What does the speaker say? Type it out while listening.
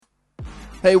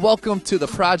Hey, welcome to the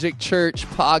Project Church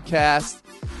podcast.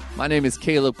 My name is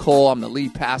Caleb Cole. I'm the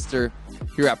lead pastor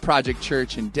here at Project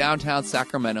Church in downtown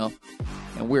Sacramento,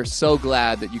 and we're so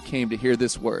glad that you came to hear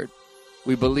this word.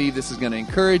 We believe this is going to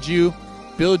encourage you,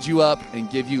 build you up, and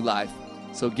give you life.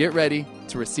 So get ready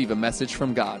to receive a message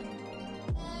from God.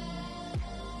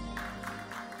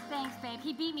 Thanks, babe.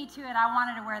 He beat me to it. I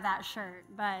wanted to wear that shirt,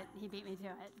 but he beat me to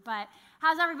it. But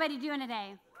how's everybody doing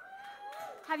today?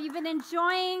 Have you been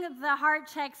enjoying the Heart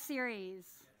Check series?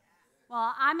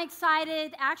 Well, I'm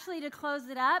excited actually to close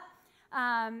it up,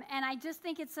 and I just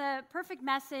think it's a perfect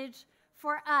message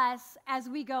for us as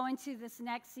we go into this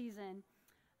next season.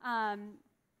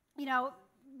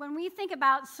 When we think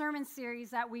about sermon series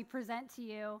that we present to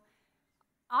you,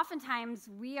 oftentimes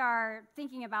we are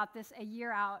thinking about this a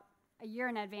year out, a year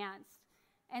in advance.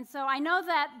 And so I know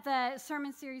that the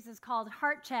sermon series is called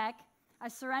Heart Check, a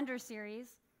surrender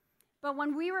series. But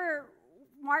when we were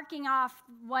marking off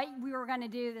what we were going to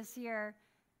do this year,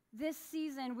 this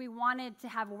season we wanted to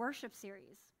have a worship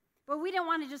series. But we didn't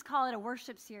want to just call it a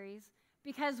worship series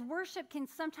because worship can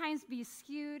sometimes be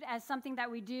skewed as something that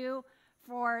we do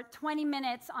for 20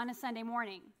 minutes on a Sunday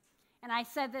morning. And I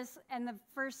said this in the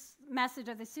first message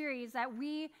of the series, that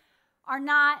we are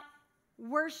not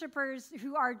worshipers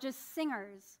who are just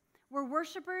singers. We're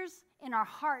worshipers in our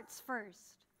hearts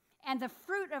first. And the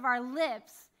fruit of our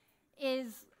lips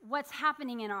is what's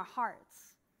happening in our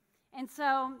hearts. And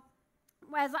so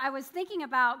as I was thinking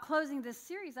about closing this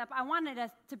series up, I wanted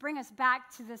to bring us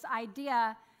back to this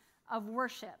idea of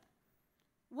worship.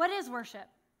 What is worship?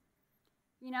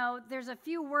 You know, there's a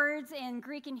few words in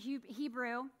Greek and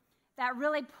Hebrew that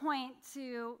really point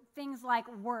to things like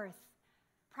worth.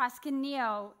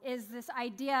 Proskuneo is this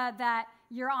idea that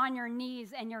you're on your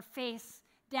knees and your face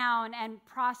down and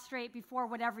prostrate before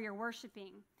whatever you're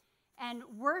worshiping. And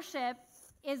worship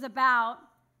is about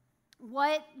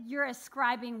what you're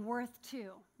ascribing worth to,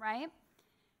 right?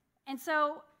 And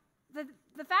so the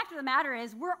fact of the matter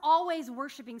is we're always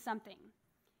worshiping something.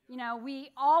 You know,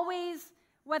 we always,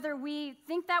 whether we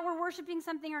think that we're worshiping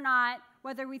something or not,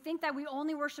 whether we think that we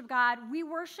only worship God, we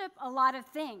worship a lot of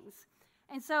things.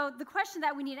 And so the question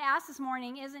that we need to ask this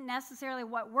morning isn't necessarily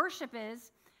what worship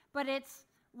is, but it's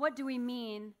what do we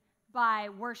mean by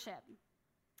worship?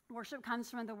 Worship comes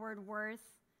from the word worth,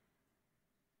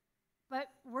 but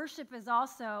worship is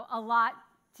also a lot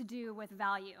to do with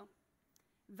value.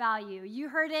 Value. You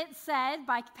heard it said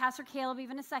by Pastor Caleb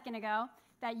even a second ago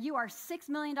that you are $6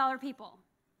 million people,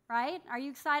 right? Are you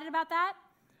excited about that?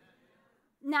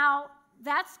 Now,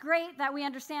 that's great that we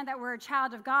understand that we're a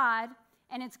child of God,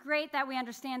 and it's great that we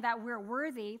understand that we're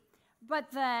worthy,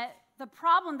 but the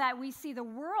problem that we see the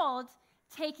world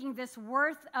taking this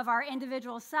worth of our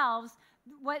individual selves,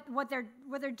 what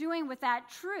they're doing with that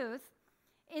truth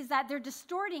is that they're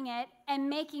distorting it and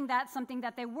making that something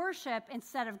that they worship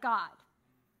instead of God.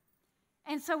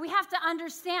 And so we have to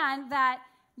understand that,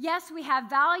 yes, we have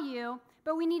value,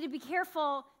 but we need to be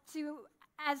careful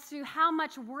as to how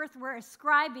much worth we're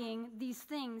ascribing these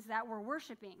things that we're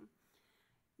worshiping.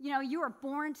 You know, you were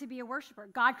born to be a worshiper.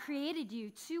 God created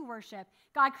you to worship.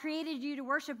 God created you to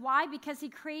worship. Why? Because he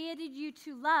created you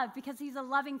to love, because he's a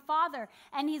loving father,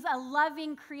 and he's a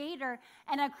loving creator,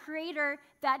 and a creator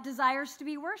that desires to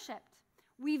be worshiped.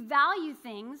 We value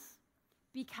things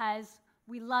because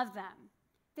we love them.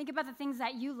 Think about the things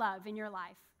that you love in your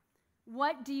life.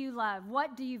 What do you love?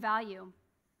 What do you value?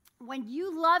 When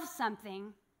you love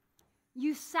something,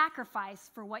 you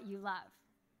sacrifice for what you love,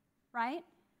 right?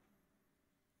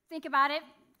 Think about it,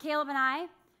 Caleb and I,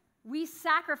 we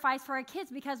sacrifice for our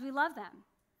kids because we love them.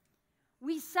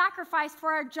 We sacrifice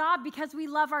for our job because we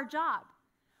love our job.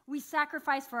 We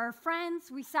sacrifice for our friends.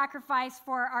 We sacrifice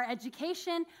for our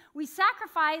education. We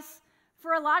sacrifice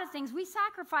for a lot of things. We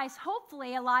sacrifice,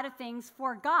 hopefully, a lot of things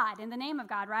for God, in the name of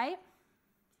God, right?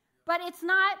 But it's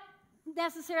not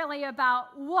necessarily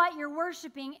about what you're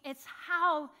worshiping. It's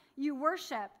how you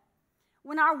worship.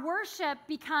 When our worship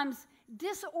becomes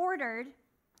disordered,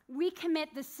 we commit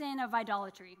the sin of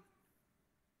idolatry.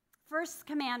 First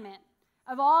commandment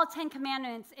of all 10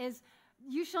 commandments is,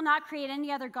 you shall not create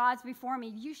any other gods before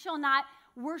me. You shall not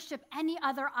worship any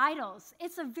other idols.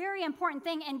 It's a very important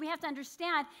thing, and we have to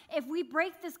understand if we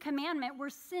break this commandment, we're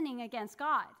sinning against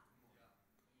God.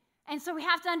 And so we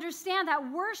have to understand that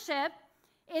worship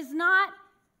is not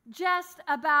just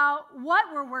about what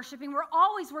we're worshiping. We're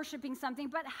always worshiping something,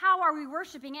 but how are we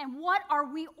worshiping and what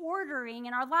are we ordering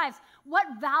in our lives? What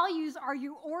values are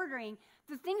you ordering?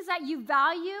 The things that you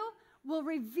value will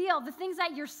reveal, the things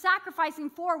that you're sacrificing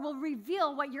for will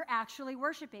reveal what you're actually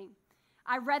worshiping.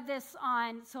 I read this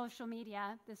on social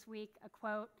media this week, a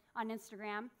quote on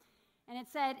Instagram, And it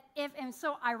said, and it's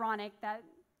so ironic that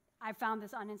I found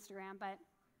this on Instagram, but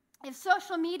if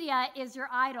social media is your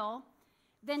idol,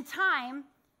 then time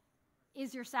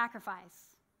is your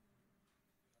sacrifice.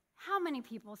 How many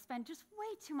people spend just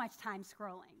way too much time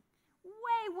scrolling?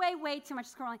 Way too much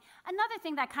scrolling. Another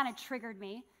thing that kind of triggered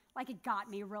me, like it got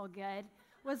me real good,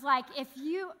 was like if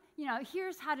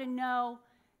here's how to know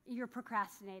you're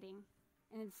procrastinating.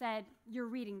 And it said, you're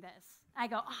reading this. I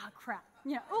go, oh, crap.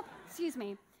 Oh, excuse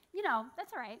me.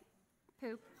 That's all right.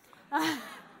 Poop.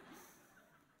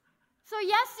 So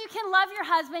yes, you can love your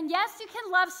husband. Yes, you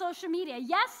can love social media.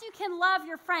 Yes, you can love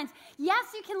your friends. Yes,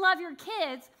 you can love your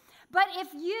kids. But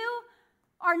if you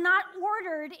are not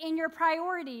ordered in your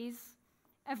priorities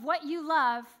of what you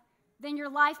love, then your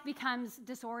life becomes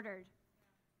disordered.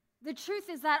 The truth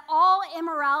is that all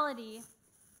immorality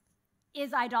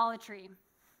is idolatry.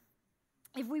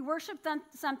 If we worship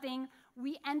something,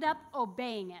 we end up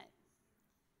obeying it.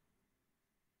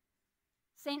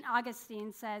 St.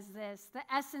 Augustine says this, the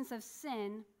essence of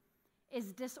sin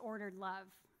is disordered love.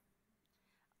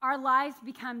 Our lives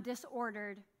become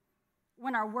disordered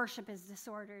when our worship is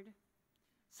disordered.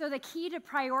 So the key to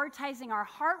prioritizing our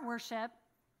heart worship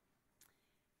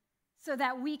so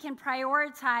that we can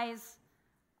prioritize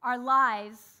our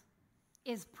lives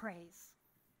is praise.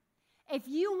 If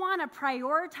you want to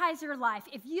prioritize your life,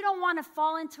 if you don't want to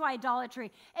fall into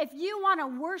idolatry, if you want to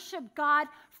worship God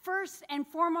first and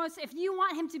foremost, if you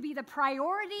want him to be the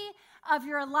priority of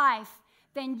your life,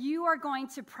 then you are going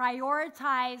to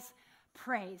prioritize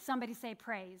praise. Somebody say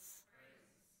praise.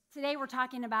 Today we're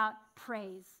talking about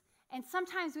praise. And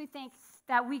sometimes we think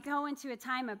that we go into a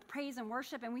time of praise and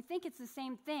worship and we think it's the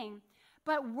same thing.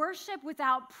 But worship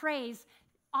without praise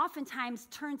oftentimes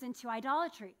turns into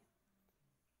idolatry.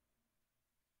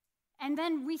 And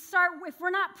then we start, if we're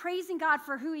not praising God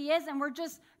for who he is and we're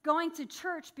just going to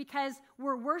church because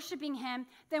we're worshiping him,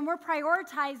 then we're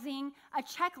prioritizing a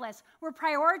checklist. We're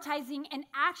prioritizing an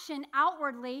action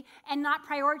outwardly and not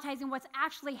prioritizing what's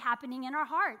actually happening in our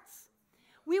hearts.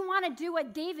 We want to do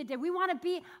what David did. We want to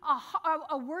be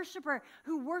a worshiper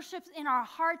who worships in our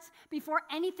hearts before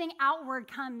anything outward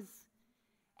comes.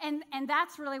 And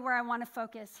that's really where I want to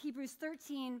focus. Hebrews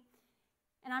 13,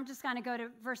 and I'm just going to go to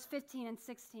verse 15 and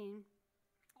 16.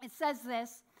 It says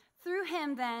this, through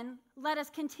him then, let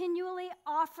us continually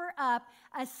offer up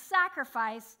a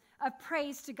sacrifice of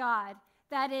praise to God.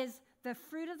 That is the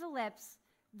fruit of the lips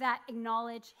that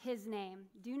acknowledge his name.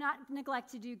 Do not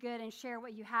neglect to do good and share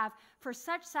what you have, for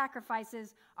such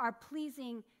sacrifices are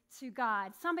pleasing to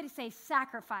God. Somebody say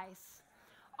sacrifice.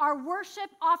 Our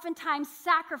worship oftentimes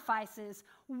sacrifices.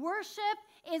 Worship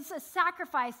is a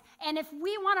sacrifice. And if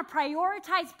we want to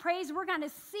prioritize praise, we're going to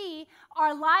see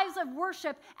our lives of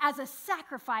worship as a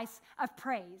sacrifice of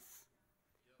praise.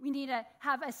 We need to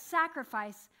have a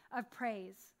sacrifice of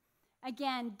praise.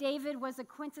 Again, David was a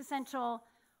quintessential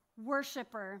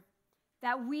worshiper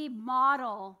that we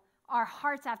model our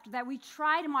hearts after, that we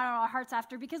try to model our hearts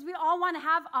after, because we all want to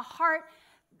have a heart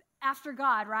after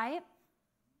God, right?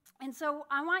 And so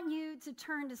I want you to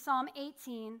turn to Psalm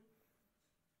 18,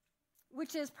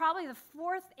 which is probably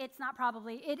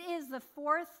it is the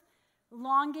fourth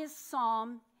longest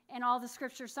psalm in all the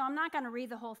scripture. So I'm not going to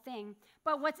read the whole thing.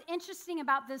 But what's interesting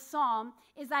about this psalm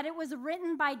is that it was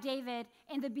written by David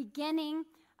in the beginning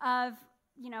of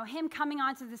him coming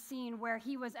onto the scene, where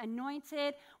he was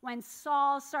anointed when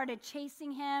Saul started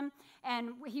chasing him and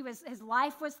his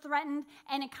life was threatened.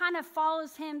 And it kind of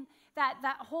follows him,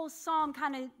 that whole psalm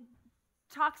kind of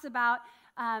talks about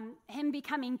him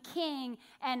becoming king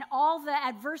and all the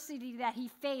adversity that he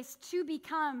faced to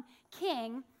become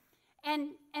king. And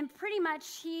pretty much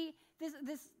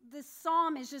this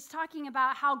psalm is just talking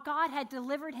about how God had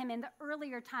delivered him in the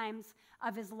earlier times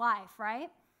of his life, right?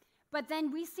 But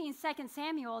then we see in 2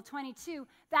 Samuel 22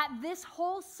 that this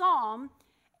whole psalm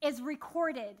is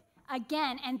recorded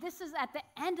again. And this is at the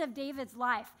end of David's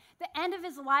life. The end of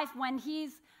his life when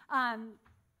this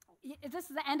is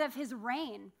the end of his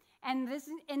reign. And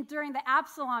during the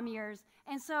Absalom years.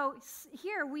 And so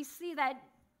here we see that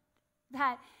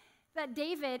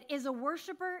David is a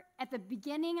worshiper at the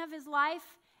beginning of his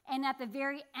life and at the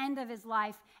very end of his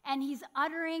life. And he's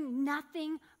uttering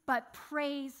nothing but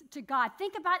praise to God.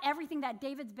 Think about everything that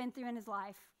David's been through in his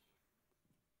life.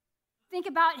 Think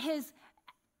about his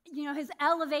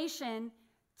elevation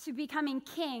to becoming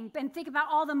king, and think about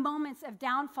all the moments of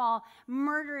downfall,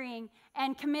 murdering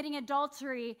and committing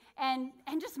adultery and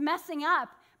just messing up.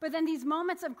 But then these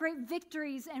moments of great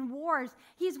victories and wars,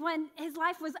 when his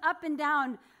life was up and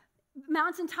down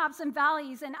mountaintops and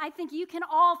valleys, and I think you can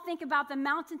all think about the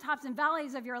mountaintops and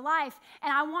valleys of your life,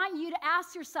 and I want you to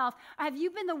ask yourself, have you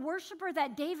been the worshiper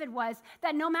that David was,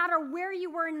 that no matter where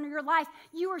you were in your life,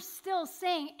 you were still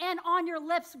saying, and on your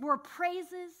lips were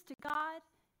praises to God?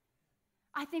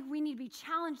 I think we need to be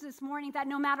challenged this morning that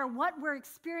no matter what we're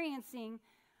experiencing,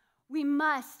 we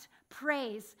must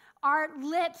praise. Our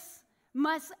lips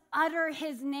must utter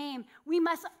his name. We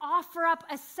must offer up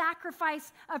a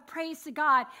sacrifice of praise to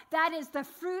God. That is the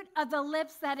fruit of the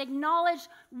lips that acknowledge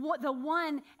the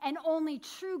one and only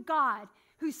true God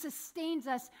who sustains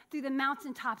us through the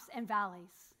mountaintops and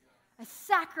valleys. A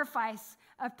sacrifice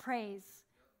of praise.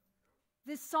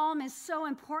 This psalm is so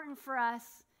important for us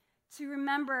to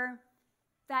remember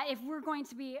that if we're going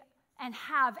to be and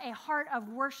have a heart of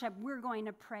worship, we're going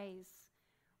to praise.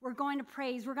 We're going to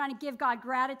praise. We're going to give God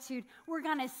gratitude. We're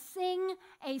going to sing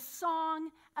a song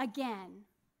again.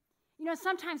 You know,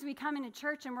 sometimes we come into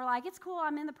church and we're like, it's cool,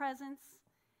 I'm in the presence.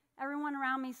 Everyone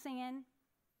around me singing.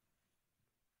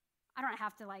 I don't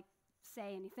have to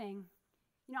say anything.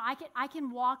 You know, I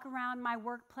can walk around my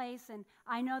workplace and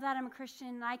I know that I'm a Christian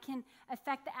and I can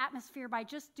affect the atmosphere by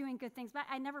just doing good things, but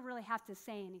I never really have to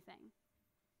say anything.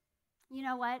 You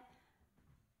know what?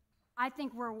 I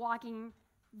think we're walking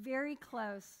very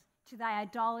close to the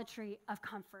idolatry of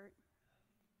comfort.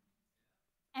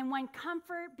 And when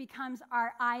comfort becomes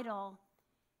our idol,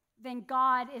 then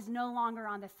God is no longer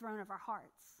on the throne of our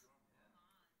hearts.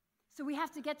 So we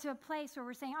have to get to a place where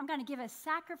we're saying, I'm going to give a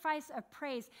sacrifice of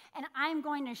praise, and I'm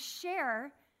going to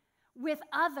share with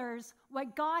others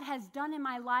what God has done in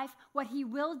my life, what he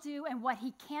will do and what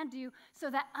he can do, so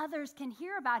that others can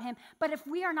hear about him. But if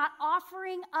we are not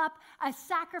offering up a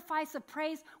sacrifice of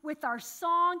praise with our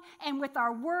song and with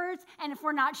our words, and if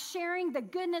we're not sharing the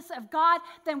goodness of God,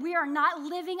 then we are not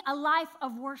living a life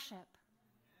of worship.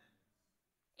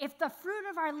 If the fruit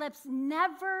of our lips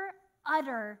never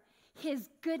utter his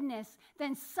goodness,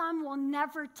 then some will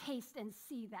never taste and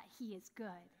see that he is good.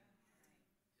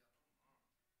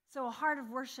 So a heart of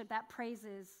worship that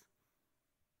praises.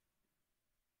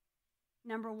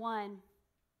 Number one,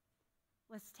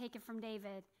 let's take it from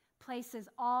David, places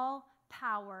all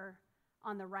power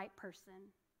on the right person.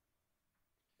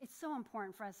 It's so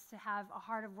important for us to have a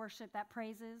heart of worship that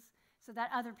praises so that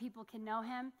other people can know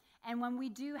him. And when we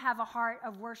do have a heart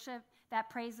of worship that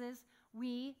praises,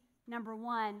 we, number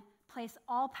one, place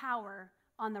all power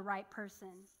on the right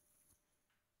person.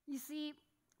 You see,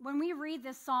 when we read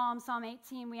this psalm, Psalm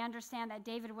 18, we understand that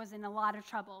David was in a lot of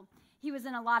trouble. He was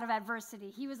in a lot of adversity.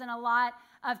 He was in a lot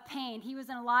of pain. He was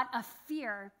in a lot of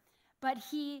fear. But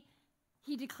he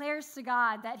declares to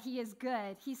God that he is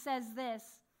good. He says this,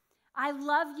 I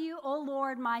love you, O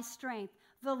Lord, my strength.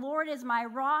 The Lord is my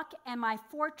rock and my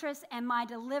fortress and my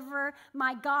deliverer,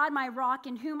 my God, my rock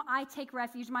in whom I take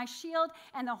refuge, my shield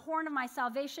and the horn of my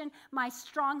salvation, my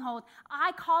stronghold.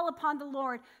 I call upon the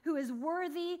Lord who is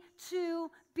worthy to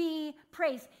be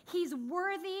praised. He's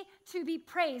worthy to be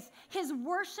praised. His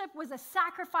worship was a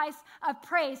sacrifice of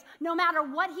praise. No matter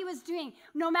what he was doing,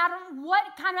 no matter what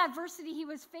kind of adversity he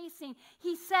was facing,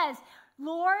 he says,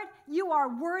 Lord, you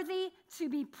are worthy to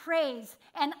be praised,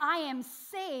 and I am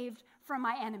saved from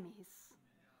my enemies.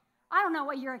 I don't know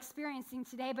what you're experiencing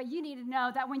today, but you need to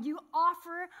know that when you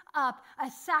offer up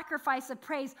a sacrifice of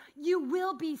praise, you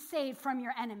will be saved from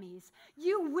your enemies.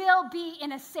 You will be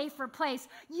in a safer place.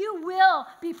 You will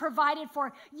be provided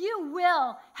for. You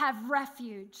will have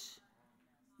refuge.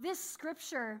 This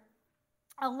scripture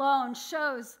alone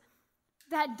shows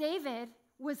that David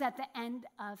was at the end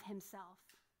of himself.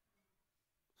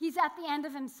 He's at the end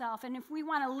of himself, and if we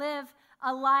want to live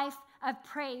a life of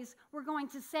praise, we're going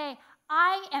to say,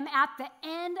 I am at the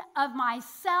end of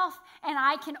myself, and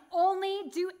I can only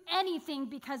do anything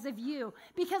because of you,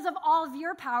 because of all of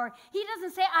your power. He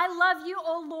doesn't say, I love you,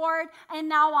 O Lord, and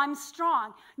now I'm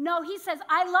strong. No, he says,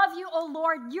 I love you, O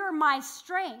Lord, you're my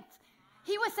strength.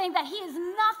 He was saying that he is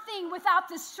nothing without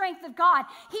the strength of God.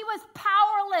 He was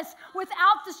powerless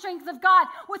without the strength of God.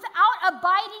 Without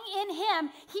abiding in him,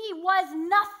 he was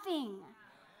nothing.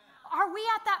 Are we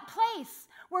at that place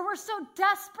where we're so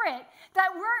desperate that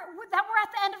we're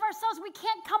at the end of ourselves? We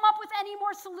can't come up with any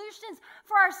more solutions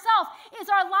for ourselves. Is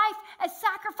our life a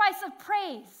sacrifice of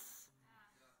praise?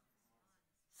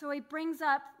 So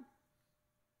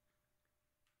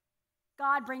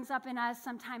God brings up in us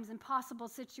sometimes impossible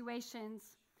situations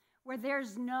where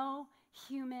there's no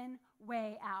human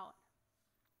way out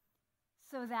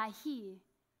so that he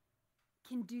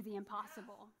can do the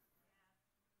impossible,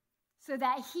 so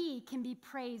that he can be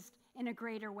praised in a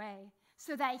greater way,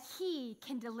 so that he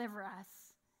can deliver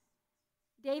us.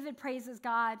 David praises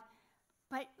God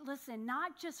But listen,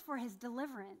 not just for his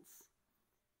deliverance.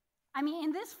 I mean,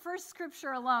 in this first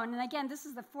scripture alone, and again, this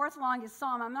is the fourth longest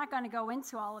psalm. I'm not going to go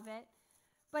into all of it.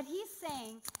 But he's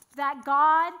saying that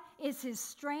God is his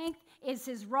strength, is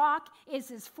his rock, is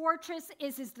his fortress,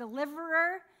 is his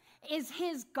deliverer, is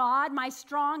his God, my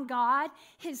strong God,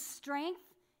 his strength.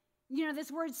 You know,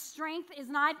 this word strength is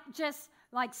not just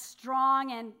like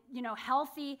strong and,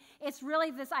 healthy. It's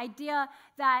really this idea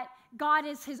that God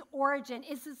is his origin.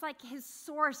 It's just like his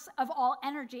source of all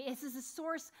energy. It's his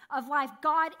source of life.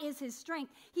 God is his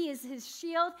strength. He is his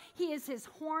shield. He is his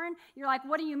horn. You're like,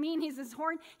 what do you mean he's his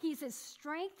horn? He's his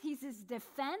strength. He's his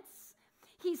defense.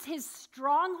 He's his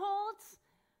strongholds.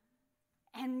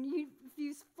 And if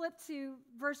you flip to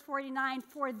verse 49,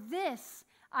 for this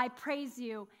I praise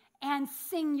you and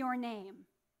sing your name.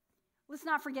 Let's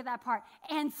not forget that part.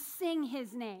 And sing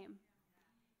his name.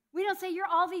 We don't say, you're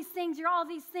all these things,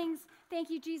 thank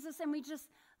you, Jesus, and we just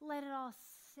let it all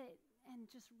sit and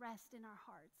just rest in our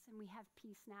hearts, and we have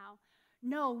peace now.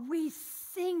 No, we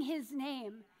sing his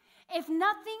name. If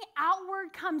nothing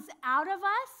outward comes out of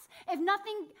us, if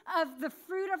nothing of the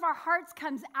fruit of our hearts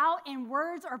comes out in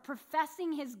words or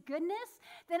professing his goodness,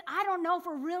 then I don't know if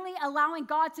we're really allowing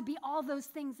God to be all those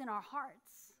things in our hearts.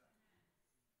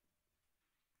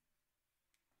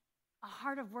 A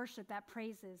heart of worship that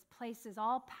praises places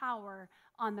all power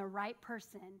on the right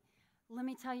person. Let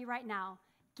me tell you right now,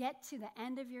 get to the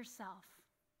end of yourself.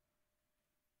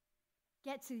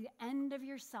 Get to the end of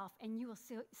yourself, and you will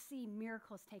see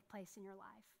miracles take place in your life.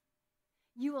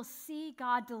 You will see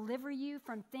God deliver you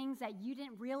from things that you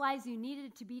didn't realize you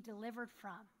needed to be delivered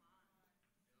from.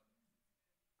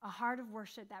 A heart of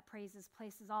worship that praises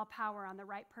places all power on the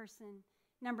right person.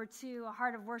 Number 2, a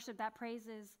heart of worship that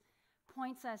praises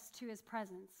points us to his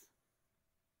presence.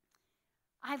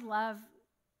 I love,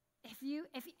 if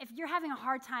you're having a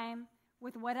hard time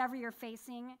with whatever you're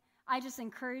facing, I just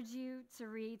encourage you to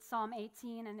read Psalm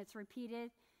 18, and it's repeated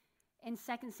in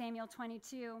 2 Samuel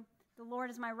 22. The Lord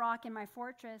is my rock and my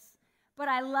fortress. But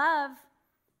I love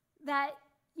that,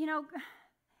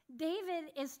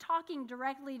 David is talking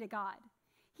directly to God.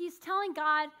 He's telling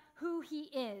God who he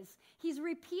is. He's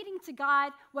repeating to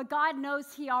God what God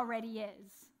knows he already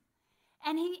is.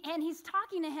 And he's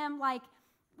talking to him like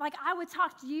I would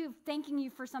talk to you, thanking you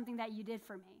for something that you did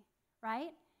for me, right?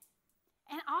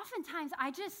 And oftentimes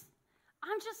I'm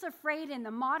just afraid in the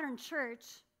modern church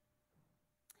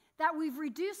that we've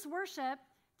reduced worship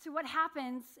to what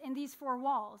happens in these 4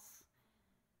 walls.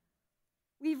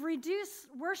 We've reduced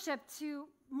worship to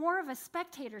more of a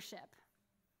spectatorship,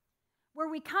 where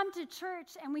we come to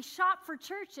church and we shop for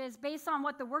churches based on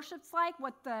what the worship's like,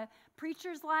 what the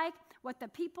preacher's like, what the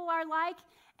people are like,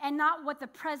 and not what the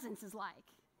presence is like.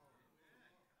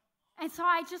 And so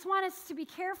I just want us to be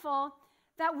careful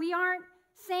that we aren't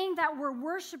saying that we're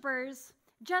worshipers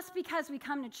just because we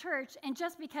come to church and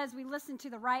just because we listen to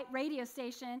the right radio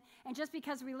station and just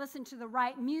because we listen to the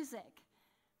right music.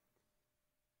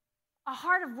 A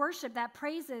heart of worship that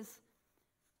praises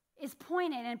is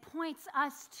pointed and points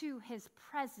us to his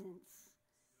presence.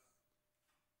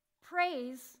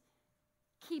 Praise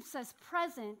keeps us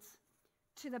present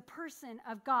to the person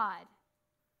of God.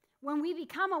 When we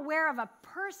become aware of a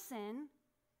person,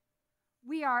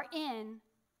 we are in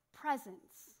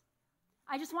presence.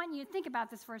 I just want you to think about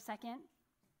this for a second.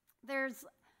 There's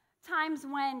times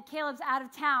when Caleb's out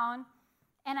of town,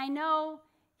 and I know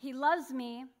he loves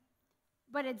me,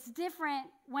 but it's different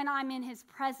when I'm in his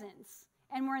presence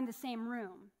and we're in the same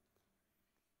room.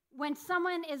 When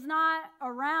someone is not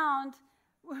around,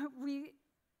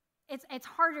 it's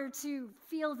harder to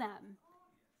feel them.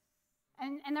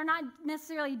 And they're not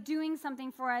necessarily doing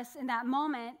something for us in that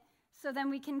moment, so then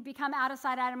we can become out of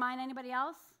sight, out of mind. Anybody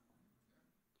else?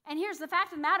 And here's the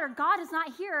fact of the matter. God is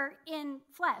not here in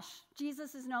flesh.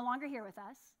 Jesus is no longer here with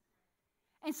us.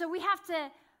 And so we have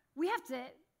to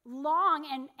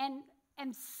long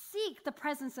and seek the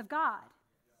presence of God.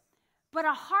 But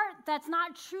a heart that's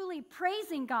not truly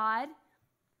praising God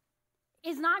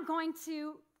is not going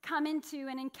to come into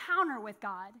an encounter with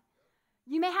God.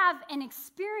 You may have an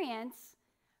experience,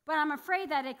 but I'm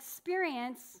afraid that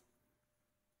experience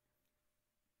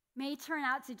may turn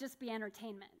out to just be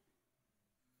entertainment.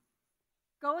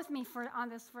 Go with me on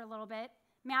this for a little bit.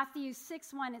 Matthew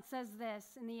 6:1, it says this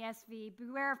in the ESV,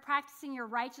 beware of practicing your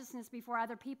righteousness before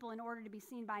other people in order to be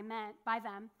seen by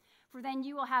them, for then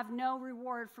you will have no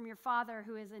reward from your Father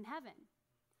who is in heaven.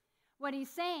 What he's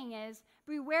saying is,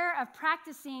 beware of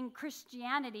practicing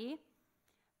Christianity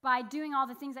by doing all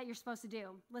the things that you're supposed to do,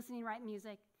 listening to right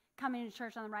music, coming to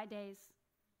church on the right days,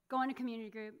 going to community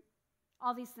group,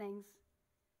 all these things.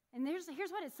 And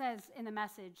here's what it says in the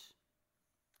Message.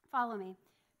 Follow me.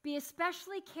 Be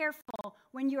especially careful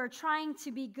when you are trying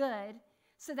to be good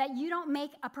so that you don't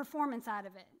make a performance out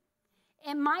of it.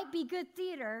 It might be good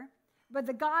theater, but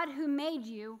the God who made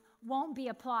you won't be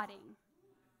applauding.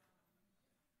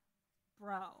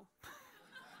 Bro.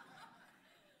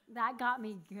 That got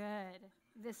me good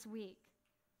this week.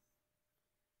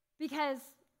 Because,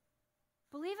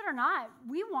 believe it or not,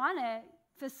 we want to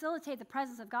facilitate the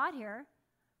presence of God here,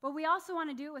 but we also want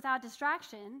to do it without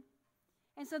distraction.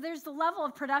 And so there's the level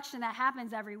of production that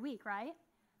happens every week, right?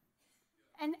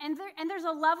 And there's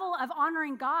a level of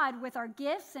honoring God with our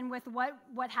gifts and with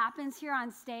what happens here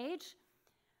on stage.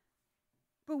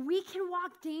 But we can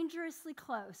walk dangerously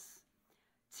close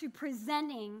to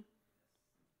presenting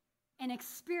an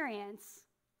experience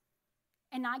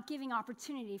and not giving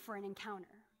opportunity for an encounter.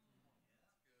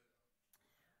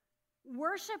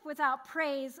 Worship without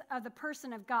praise of the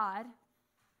person of God,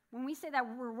 when we say that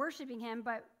we're worshiping him,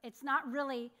 but it's not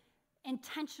really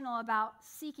intentional about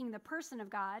seeking the person of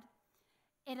God,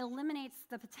 it eliminates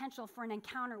the potential for an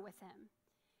encounter with him.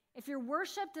 If your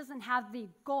worship doesn't have the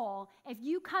goal, if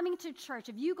you coming to church,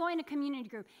 if you going to community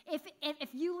group, if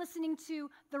you listening to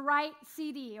the right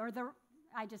CD or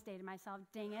I just dated myself,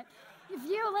 dang it. If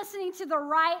you listening to the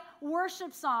right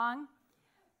worship song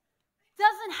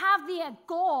doesn't have the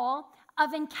goal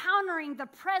of encountering the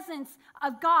presence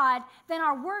of God, then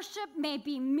our worship may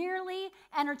be merely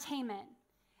entertainment.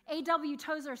 A.W.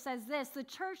 Tozer says this: the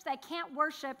church that can't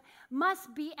worship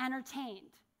must be entertained.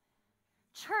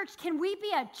 Church, can we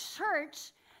be a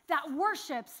church that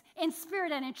worships in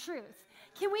spirit and in truth?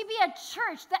 Can we be a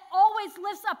church that always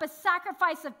lifts up a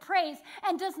sacrifice of praise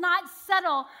and does not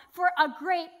settle for a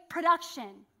great production?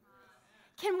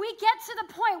 Can we get to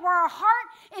the point where our heart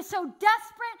is so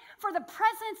desperate for the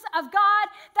presence of God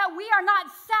that we are not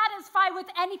satisfied with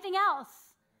anything else?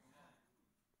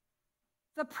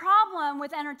 The problem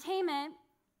with entertainment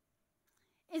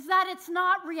is that it's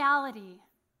not reality.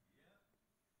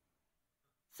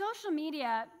 Social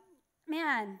media,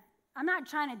 man, I'm not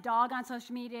trying to dog on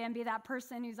social media and be that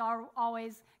person who's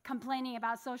always complaining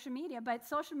about social media, but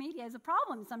social media is a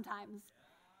problem sometimes.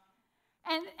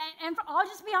 And I'll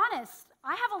just be honest,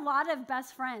 I have a lot of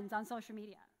best friends on social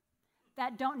media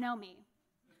that don't know me.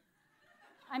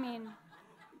 I mean,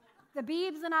 the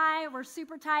Beebs and I, we're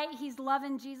super tight. He's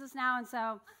loving Jesus now, and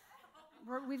so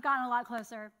we've gotten a lot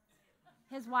closer.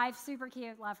 His wife, super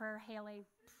cute, love her, Haley.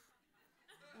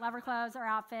 Love her clothes, her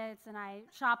outfits, and I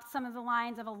shopped some of the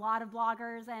lines of a lot of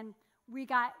bloggers, and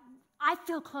I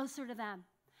feel closer to them.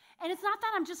 And it's not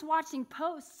that I'm just watching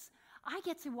posts. I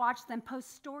get to watch them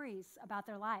post stories about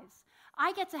their lives.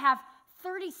 I get to have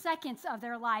 30 seconds of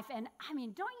their life, and I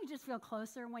mean, don't you just feel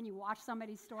closer when you watch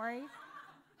somebody's story?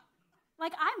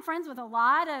 Like, I'm friends with a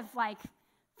lot of,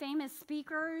 famous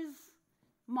speakers,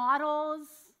 models,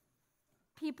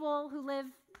 people who live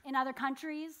in other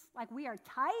countries. Like, we are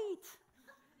tight.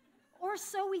 Or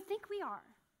so we think we are.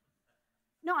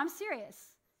 No, I'm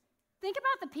serious. Think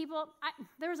about the people.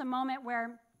 There was a moment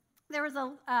where there was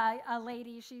a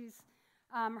lady. She's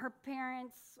her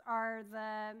parents are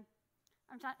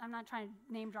I'm not trying to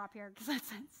name drop here because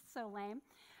that's so lame.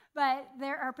 But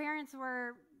her parents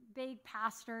were big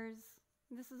pastors.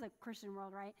 This is a Christian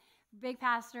world, right? Big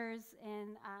pastors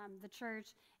in the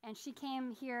church. And she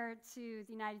came here to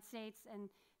the United States, and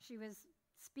she was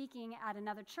speaking at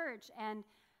another church. And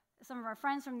some of our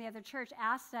friends from the other church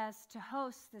asked us to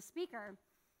host the speaker.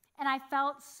 And I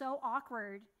felt so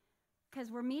awkward because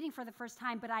we're meeting for the first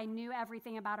time, but I knew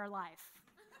everything about her life.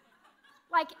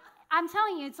 I'm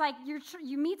telling you, it's like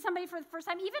you meet somebody for the first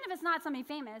time, even if it's not somebody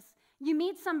famous, you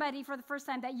meet somebody for the first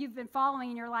time that you've been following,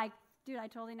 and you're like, dude, I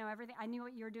totally know everything. I knew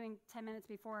what you were doing 10 minutes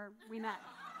before we met.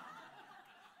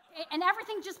 And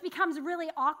everything just becomes really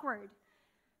awkward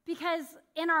because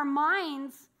in our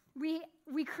minds, we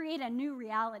create a new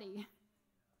reality.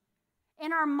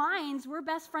 In our minds, we're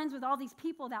best friends with all these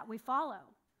people that we follow.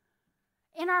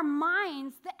 In our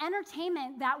minds, the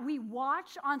entertainment that we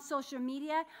watch on social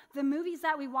media, the movies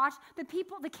that we watch,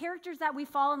 the characters that we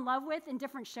fall in love with in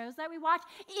different shows that we watch,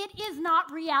 it is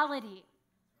not reality.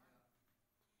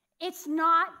 It's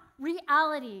not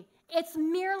reality. It's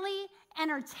merely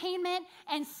entertainment,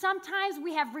 and sometimes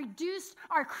we have reduced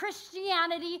our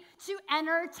Christianity to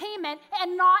entertainment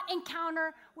and not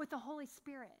encounter with the Holy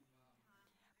Spirit.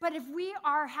 But if we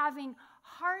are having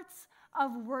hearts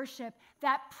of worship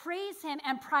that praise him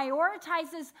and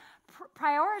prioritizes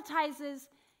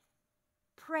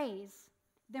praise,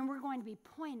 then we're going to be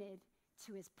pointed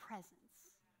to his presence.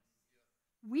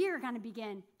 We are going to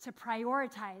begin to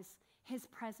prioritize his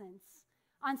presence.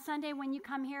 On Sunday when you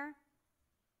come here,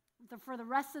 for the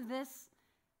rest of this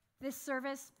this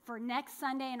service for next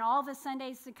Sunday and all the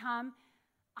Sundays to come,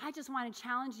 I just want to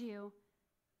challenge you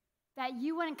that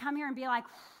you wouldn't come here and be like,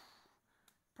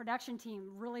 production team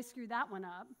really screwed that one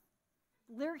up.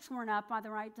 Lyrics weren't up by the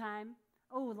right time.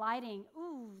 Oh, lighting.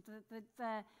 Ooh,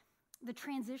 the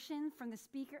transition from the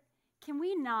speaker. Can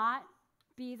we not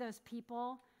be those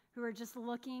people who are just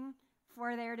looking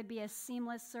for there to be a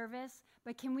seamless service,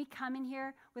 but can we come in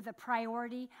here with a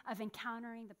priority of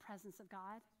encountering the presence of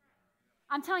God?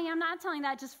 I'm telling you, I'm not telling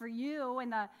that just for you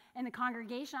and the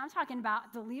congregation. I'm talking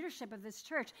about the leadership of this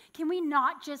church. Can we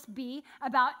not just be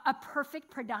about a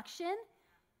perfect production?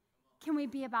 Can we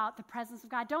be about the presence of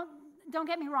God? Don't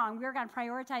get me wrong. We're going to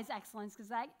prioritize excellence because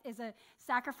that is a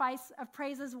sacrifice of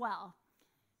praise as well.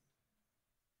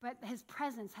 But his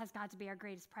presence has got to be our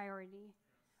greatest priority.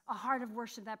 A heart of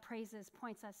worship that praises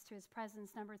points us to his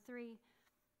presence. Number 3,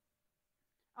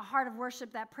 a heart of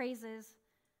worship that praises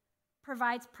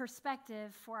provides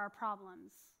perspective for our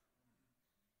problems.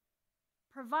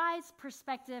 Provides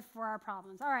perspective for our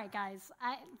problems. All right, guys.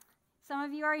 Some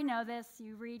of you already know this.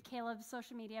 You read Caleb's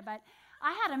social media, but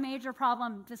I had a major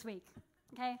problem this week,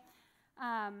 okay?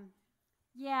 I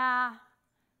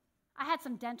had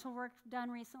some dental work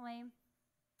done recently,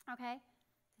 okay?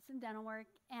 Some dental work,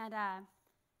 and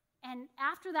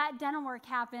after that dental work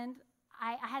happened,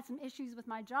 I had some issues with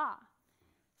my jaw.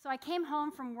 So I came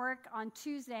home from work on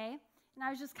Tuesday, and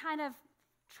I was just kind of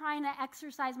trying to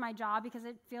exercise my jaw because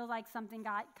it feels like something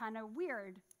got kind of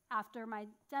weird after my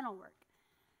dental work.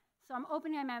 So I'm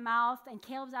opening my mouth, and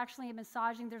Caleb's actually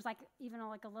massaging. There's even a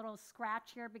little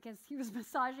scratch here because he was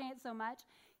massaging it so much.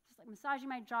 Just massaging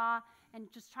my jaw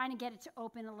and just trying to get it to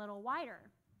open a little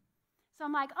wider. So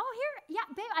I'm like, oh, here, yeah,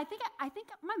 babe, I think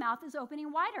my mouth is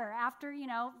opening wider after,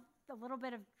 a little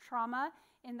bit of trauma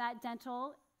in that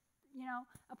dental,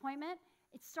 appointment.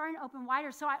 It's starting to open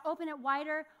wider. So I open it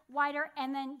wider,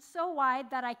 and then so wide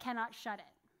that I cannot shut it.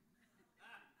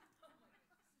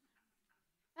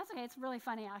 That's okay. It's really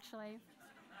funny, actually.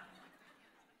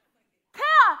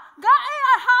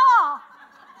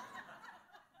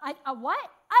 A what?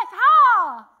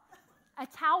 A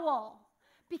towel.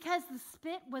 Because the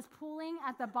spit was pooling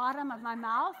at the bottom of my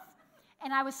mouth,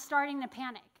 and I was starting to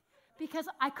panic because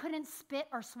I couldn't spit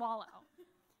or swallow.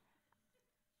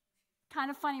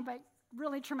 Kind of funny, but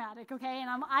really traumatic, okay?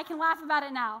 And I can laugh about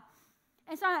it now.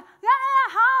 And so I'm like,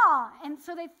 and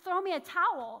so they throw me a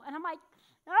towel, and I'm like,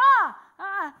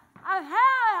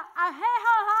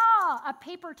 a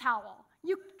paper towel.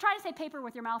 You try to say paper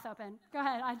with your mouth open. Go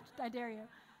ahead, I dare you.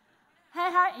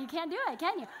 You can't do it,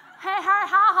 can you?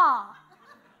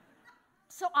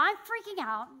 So I'm freaking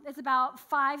out. It's about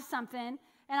 5-something, and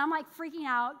I'm freaking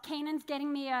out. Canaan's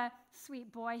getting me a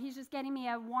sweet boy. He's just getting me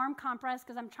a warm compress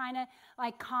because I'm trying to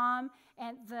calm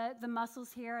and the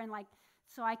muscles here and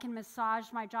so I can massage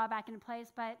my jaw back into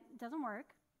place, but it doesn't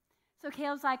work. So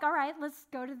Caleb's like, all right, let's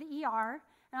go to the ER.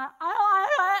 And it's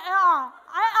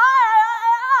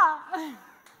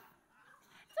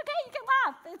okay, you can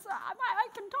laugh. I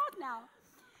can talk now.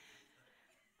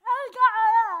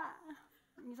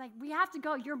 He's like, we have to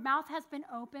go. Your mouth has been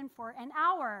open for an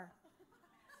hour.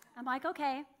 I'm like,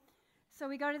 okay. So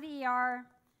we go to the ER.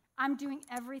 I'm doing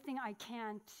everything I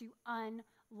can to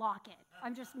unlock it.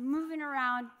 I'm just moving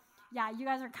around. Yeah, you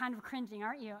guys are kind of cringing,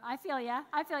 aren't you? I feel you.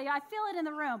 I feel it in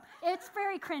the room. It's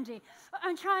very cringy.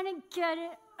 I'm trying to get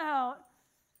it out.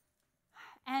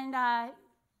 And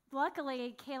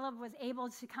luckily, Caleb was able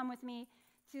to come with me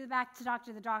back to talk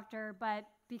to the doctor, but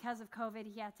because of COVID,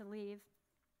 he had to leave.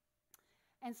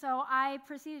 And so I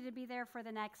proceeded to be there for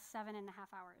the next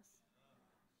 7.5 hours.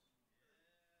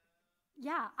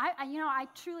 Yeah, I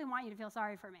truly want you to feel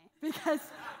sorry for me because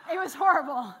it was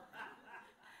horrible.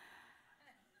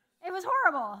 It was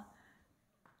horrible.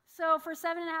 So for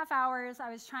 7.5 hours,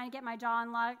 I was trying to get my jaw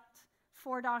unlocked.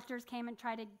 4 doctors came and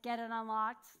tried to get it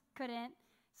unlocked. Couldn't.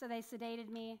 So they sedated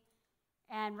me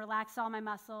and relaxed all my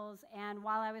muscles. And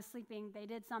while I was sleeping, they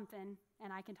did something,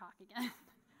 and I can talk again.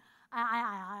 So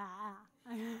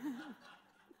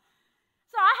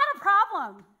I had a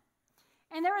problem.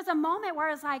 And there was a moment where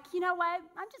I was like, you know what?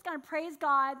 I'm just going to praise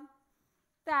God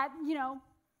that,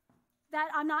 that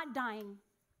I'm not dying.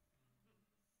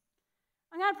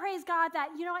 I'm going to praise God that,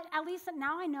 what, at least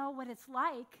now I know what it's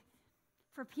like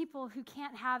for people who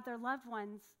can't have their loved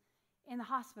ones in the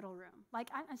hospital room.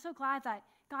 I'm so glad that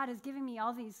God is giving me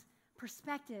all these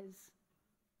perspectives.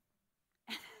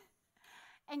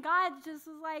 And God just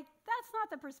was like, that's not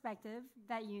the perspective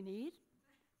that you need.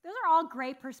 Those are all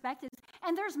great perspectives.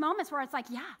 And there's moments where it's like,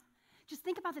 yeah, just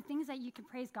think about the things that you can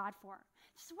praise God for.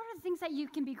 just what are the things that you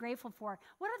can be grateful for?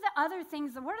 What are the other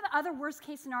things, what are the other worst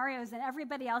case scenarios in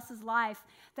everybody else's life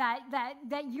that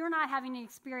you're not having to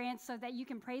experience so that you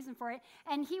can praise him for it?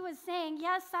 And he was saying,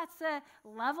 yes, that's a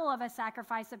level of a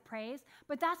sacrifice of praise,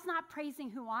 but that's not praising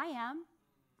who I am.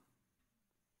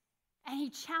 And he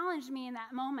challenged me in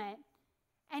that moment.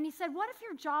 And he said, what if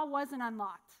your jaw wasn't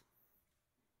unlocked?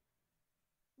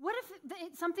 What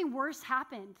if something worse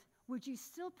happened? Would you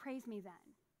still praise me then?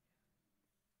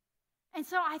 And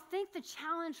so I think the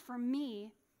challenge for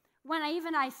me, when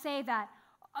I say that,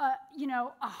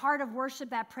 a heart of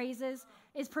worship that praises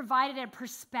is provided a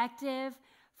perspective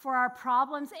for our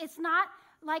problems, it's not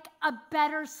like a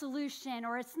better solution,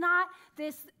 or it's not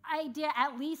this idea,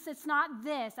 at least it's not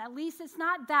this, at least it's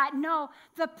not that. No,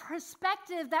 the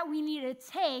perspective that we need to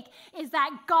take is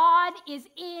that God is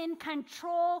in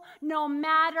control no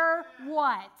matter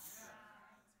what.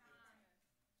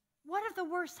 What if the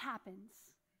worst happens?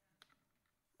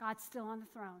 God's still on the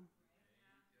throne.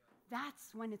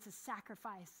 That's when it's a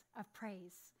sacrifice of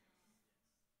praise.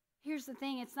 Here's the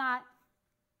thing, it's not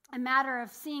a matter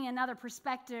of seeing another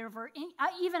perspective or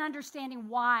even understanding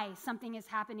why something is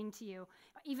happening to you,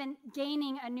 even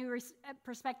gaining a new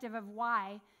perspective of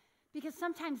why, because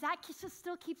sometimes that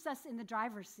still keeps us in the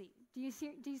driver's seat. Do you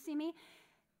see me?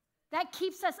 That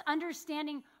keeps us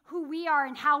understanding who we are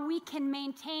and how we can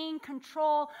maintain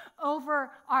control over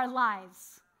our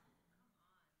lives.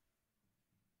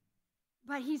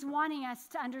 But he's wanting us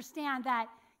to understand that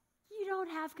you don't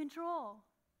have control,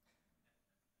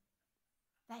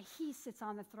 that he sits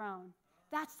on the throne.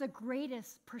 That's the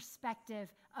greatest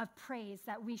perspective of praise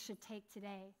that we should take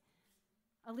today.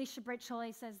 Alicia Britt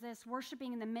Chole says this: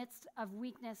 worshiping in the midst of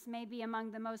weakness may be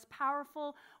among the most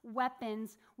powerful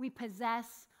weapons we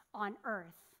possess on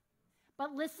earth.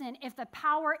 But listen, if the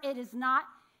power, it is not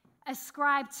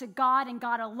ascribed to God and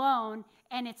God alone,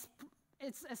 and it's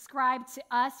ascribed to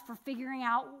us for figuring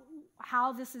out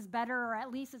how this is better, or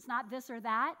at least it's not this or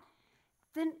that,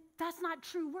 then that's not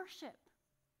true worship.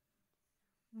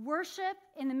 Worship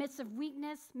in the midst of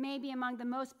weakness may be among the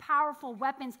most powerful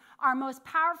weapons. Our most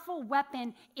powerful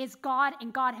weapon is God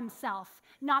and God himself,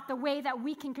 not the way that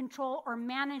we can control or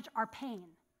manage our pain.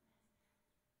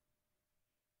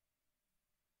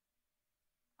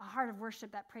 A heart of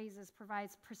worship that praises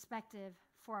provides perspective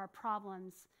for our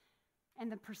problems. And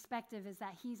the perspective is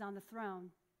that he's on the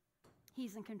throne.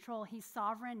 He's in control. He's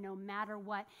sovereign no matter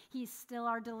what. He's still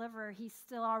our deliverer. He's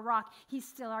still our rock. He's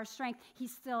still our strength.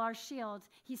 He's still our shield.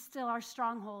 He's still our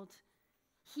stronghold.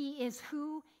 He is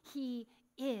who he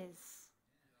is.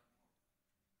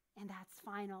 And that's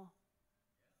final.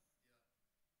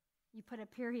 You put a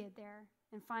period there.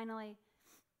 And finally,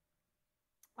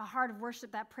 a heart of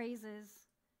worship that praises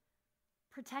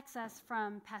protects us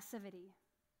from passivity.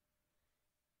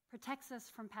 Protects us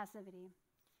from passivity.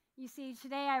 You see,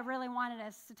 today I really wanted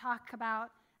us to talk about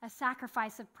a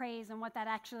sacrifice of praise and what that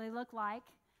actually looked like.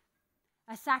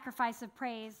 A sacrifice of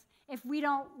praise. If we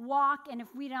don't walk in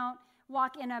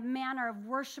a manner of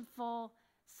worshipful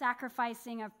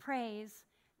sacrificing of praise,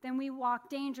 then we walk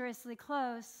dangerously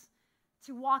close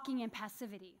to walking in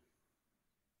passivity.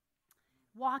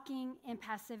 Walking in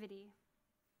passivity.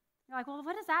 You're like, well,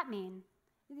 what does that mean?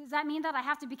 Does that mean that I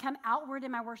have to become outward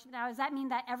in my worship now? Does that mean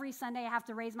that every Sunday I have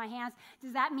to raise my hands?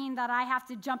 Does that mean that I have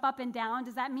to jump up and down?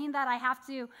 Does that mean that I have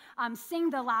to sing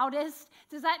the loudest?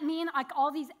 Does that mean like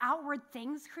all these outward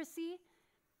things, Chrissy?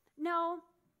 No.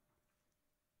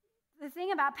 The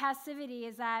thing about passivity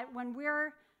is that when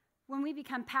we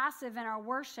become passive in our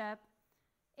worship,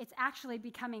 it's actually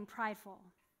becoming prideful.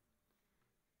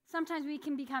 Sometimes we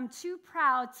can become too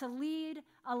proud to lead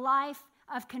a life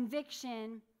of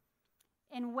conviction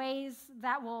in ways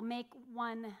that will make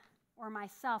one or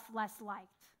myself less liked.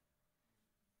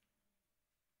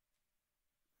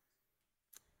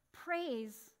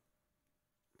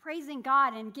 Praising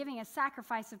God and giving a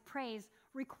sacrifice of praise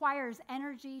requires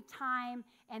energy, time,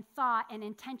 and thought and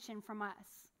intention from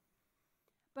us.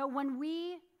 But when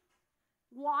we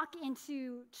walk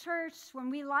into church, when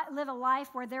we live a life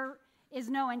where there is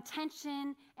no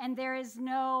intention and there is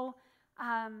no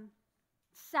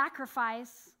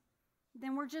sacrifice,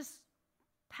 then we're just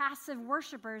passive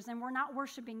worshipers and we're not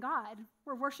worshiping God.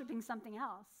 We're worshiping something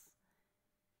else.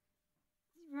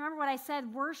 Remember what I said,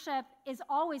 worship is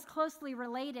always closely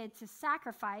related to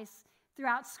sacrifice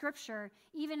throughout Scripture.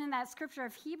 Even in that scripture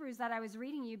of Hebrews that I was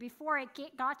reading you, before it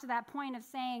got to that point of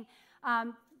saying,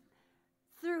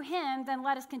 through him, then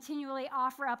let us continually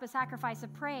offer up a sacrifice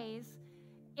of praise.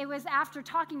 It was after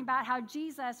talking about how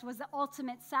Jesus was the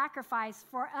ultimate sacrifice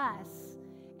for us.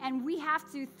 And we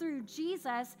have to, through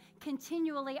Jesus,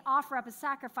 continually offer up a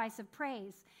sacrifice of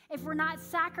praise. If we're not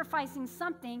sacrificing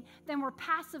something, then we're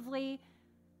passively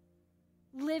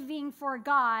living for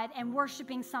God and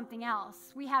worshiping something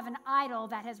else. We have an idol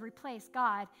that has replaced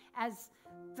God as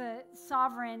the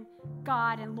sovereign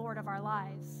God and Lord of our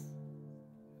lives.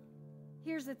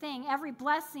 Here's the thing, every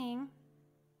blessing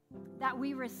that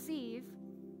we receive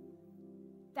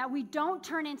that we don't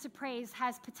turn into praise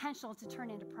has potential to turn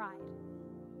into pride.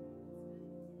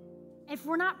 If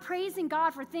we're not praising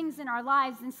God for things in our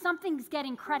lives, then something's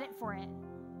getting credit for it.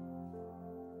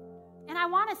 And I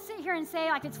want to sit here and say,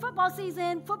 like, it's football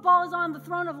season. Football is on the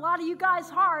throne of a lot of you guys'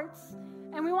 hearts.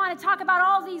 And we want to talk about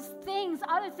all these things,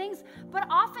 other things. But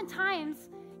oftentimes,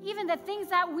 even the things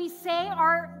that we say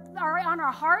are on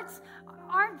our hearts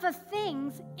aren't the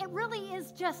things. It really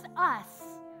is just us.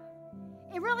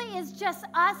 It really is just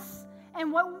us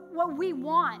and what we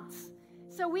want.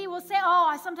 So we will say,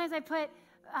 sometimes I put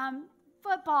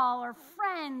football or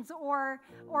friends or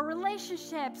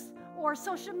relationships or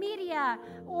social media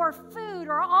or food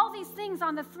or all these things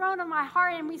on the throne of my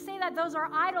heart, and we say that those are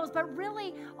idols, but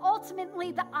really,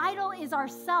 ultimately, the idol is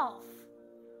ourself.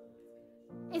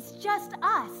 It's just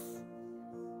us.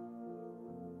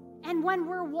 And when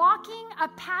we're walking a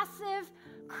passive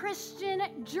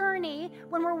Christian journey,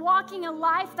 when we're walking a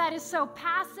life that is so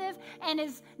passive and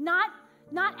is not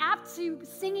apt to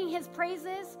singing his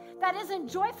praises, that isn't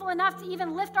joyful enough to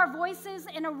even lift our voices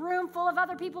in a room full of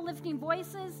other people lifting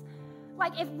voices,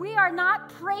 like if we are not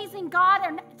praising God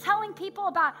and telling people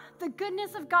about the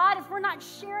goodness of God, if we're not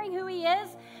sharing who he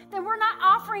is, then we're not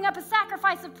offering up a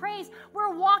sacrifice of praise.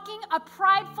 We're walking a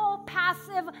prideful,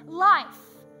 passive life.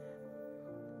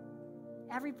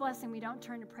 Every blessing we don't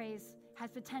turn to praise has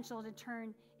potential to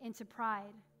turn into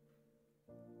pride.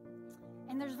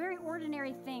 And there's very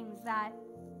ordinary things that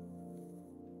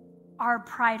are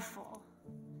prideful.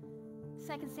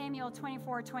 2 Samuel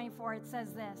 24:24, it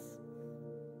says this,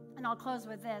 and I'll close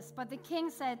with this. But the king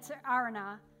said to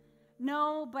Araunah,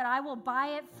 "No, but I will buy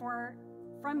it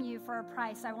from you for a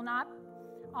price. I will not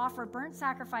offer burnt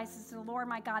sacrifices to the Lord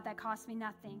my God that cost me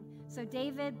nothing." So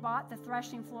David bought the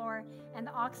threshing floor and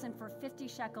the oxen for 50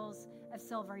 shekels of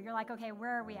silver. You're like, okay,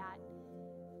 where are we at?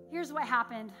 Here's what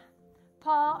happened.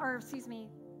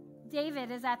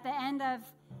 David is at the end of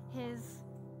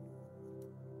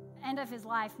his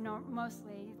life,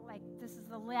 mostly. Like, this is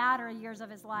the latter years of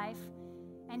his life.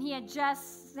 And he had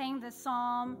just sang the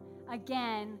psalm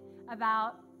again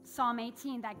about Psalm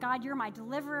 18, that God, you're my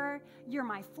deliverer, you're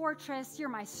my fortress, you're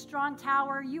my strong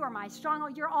tower, you are my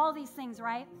stronghold, you're all these things,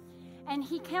 right? And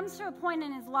he comes to a point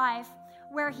in his life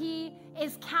where he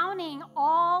is counting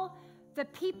all the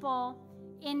people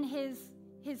in his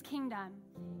kingdom.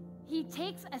 He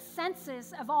takes a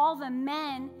census of all the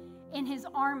men in his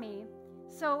army.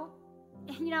 So,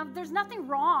 there's nothing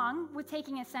wrong with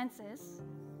taking a census,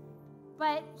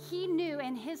 but he knew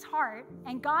in his heart,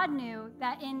 and God knew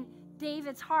that in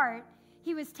David's heart,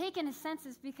 he was taking a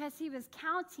census because he was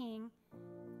counting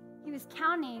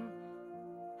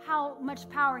how much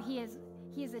power he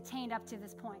has attained up to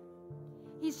this point.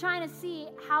 He's trying to see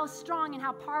how strong and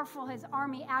how powerful his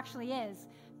army actually is,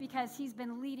 because he's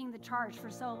been leading the charge for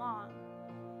so long.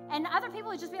 And other people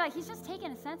would just be like, he's just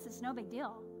taking a census, no big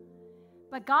deal.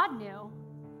 But God knew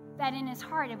that in his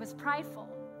heart it was prideful.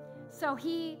 So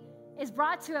he is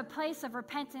brought to a place of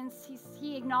repentance.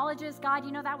 He acknowledges, God,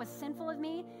 that was sinful of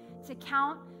me to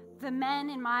count the men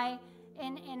in my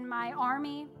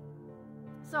army.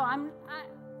 So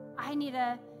I need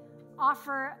to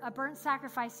offer a burnt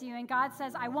sacrifice to you. And God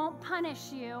says, I won't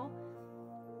punish you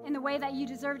in the way that you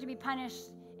deserve to be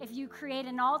punished if you create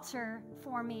an altar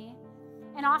for me.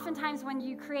 And oftentimes when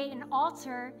you create an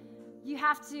altar, you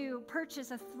have to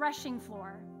purchase a threshing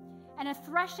floor. And a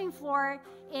threshing floor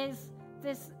is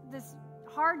this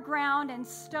hard ground and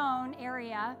stone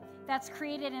area that's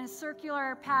created in a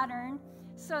circular pattern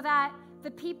so that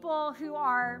the people who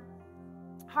are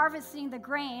harvesting the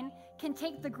grain can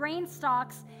take the grain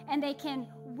stalks and they can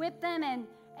whip them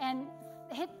and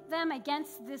hit them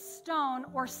against this stone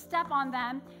or step on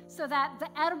them so that the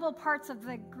edible parts of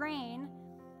the grain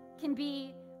can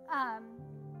be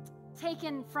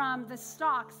taken from the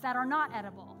stalks that are not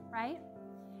edible, right?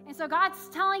 And so God's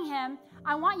telling him,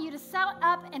 I want you to set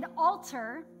up an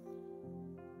altar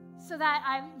so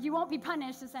that you won't be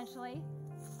punished, essentially.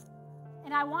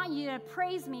 And I want you to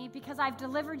praise me because I've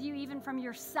delivered you even from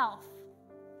yourself.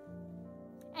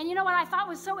 And you know what I thought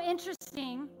was so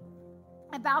interesting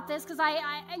about this, because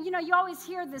you always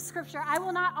hear this scripture, I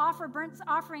will not offer burnt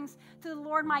offerings to the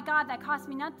Lord my God that cost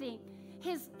me nothing.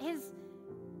 His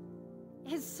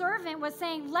his servant was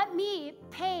saying, let me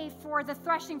pay for the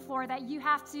threshing floor that you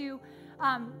have to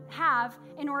have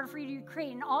in order for you to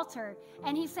create an altar.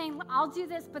 And he's saying, I'll do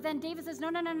this. But then David says,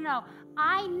 no.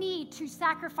 I need to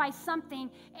sacrifice something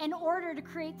in order to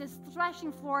create this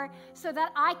threshing floor so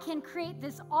that I can create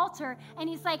this altar. And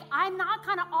he's like, I'm not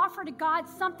going to offer to God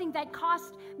something that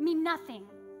cost me nothing.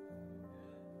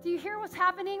 Do you hear what's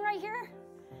happening right here?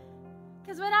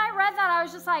 Because when I read that, I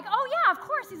was just like, oh yeah, of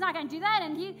course he's not going to do that.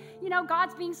 And he,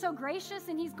 God's being so gracious,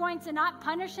 and he's going to not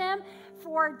punish him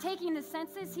for taking the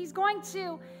census. He's going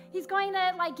to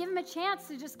like give him a chance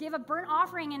to just give a burnt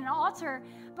offering and an altar.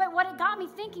 But what it got me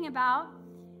thinking about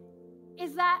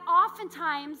is that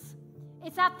oftentimes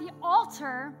it's at the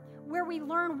altar where we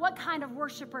learn what kind of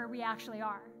worshiper we actually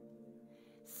are.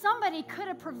 Somebody could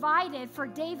have provided for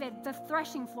David the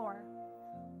threshing floor.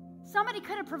 Somebody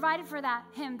could have provided for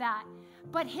him that.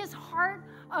 But his heart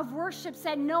of worship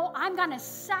said, no, I'm going to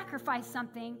sacrifice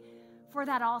something for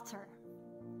that altar.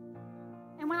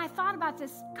 And when I thought about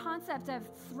this concept of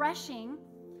threshing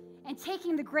and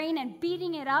taking the grain and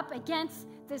beating it up against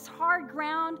this hard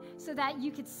ground so that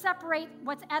you could separate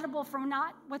what's edible from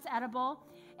not what's edible,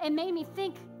 it made me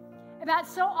think about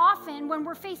so often when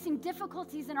we're facing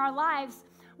difficulties in our lives,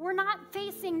 we're not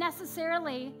facing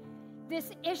necessarily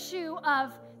this issue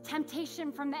of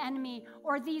temptation from the enemy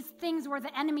or these things where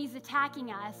the enemy's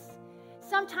attacking us.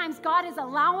 Sometimes God is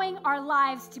allowing our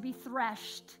lives to be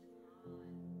threshed.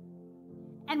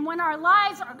 And when our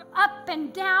lives are up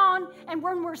and down, and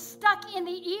when we're stuck in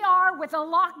the ER with a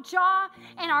locked jaw,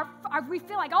 and we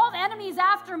feel like, oh, the enemy's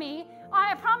after me,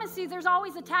 I promise you there's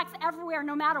always attacks everywhere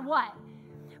no matter what.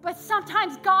 But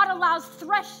sometimes God allows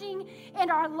threshing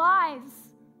in our lives.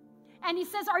 And he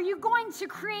says, are you going to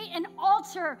create an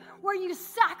altar where you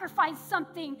sacrifice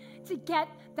something to get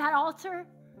that altar?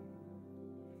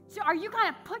 So are you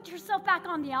going to put yourself back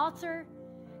on the altar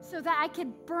so that I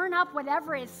can burn up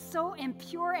whatever is so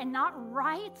impure and not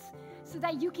right so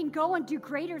that you can go and do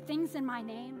greater things in my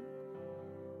name?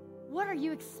 What are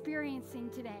you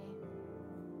experiencing today?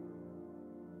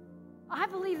 I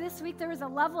believe this week there was a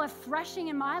level of threshing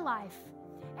in my life.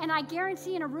 And I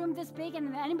guarantee in a room this big,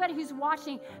 and anybody who's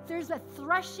watching, there's a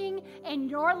threshing in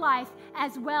your life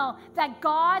as well that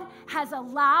God has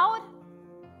allowed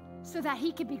so that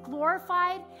he could be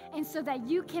glorified and so that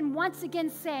you can once again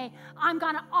say, I'm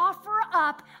going to offer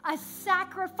up a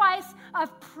sacrifice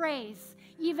of praise.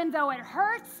 Even though it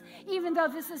hurts, even though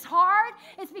this is hard,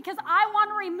 it's because I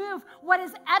want to remove what is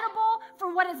edible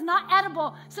from what is not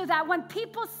edible so that when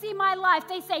people see my life,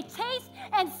 they say, taste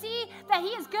and see that he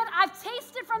is good. I've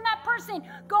tasted from that person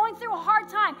going through a hard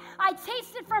time. I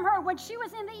tasted from her when she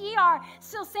was in the ER,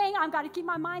 still saying, I've got to keep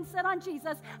my mind set on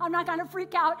Jesus. I'm not going to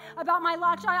freak out about my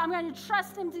lockjaw. I'm going to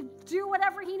trust him to do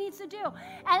whatever he needs to do.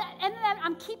 And then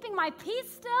I'm keeping my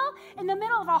peace still in the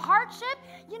middle of a hardship.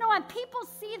 When people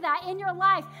see that in your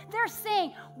life, they're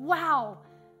saying, wow,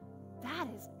 that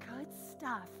is good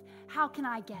stuff. How can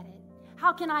I get it?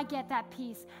 How can I get that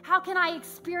peace? How can I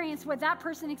experience what that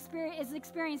person is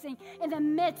experiencing in the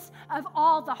midst of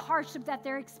all the hardship that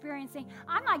they're experiencing?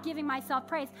 I'm not giving myself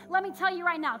praise. Let me tell you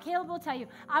right now, Caleb will tell you,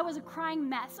 I was a crying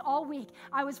mess all week.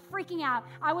 I was freaking out.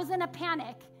 I was in a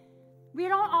panic. We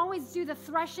don't always do the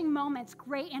threshing moments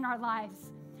great in our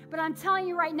lives. But I'm telling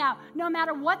you right now, no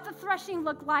matter what the threshing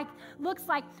looks like,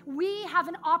 we have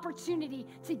an opportunity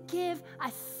to give a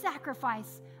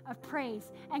sacrifice of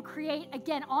praise and create,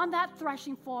 again, on that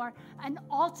threshing floor, an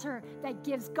altar that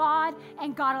gives God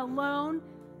and God alone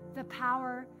the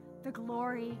power, the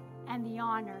glory, and the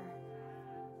honor.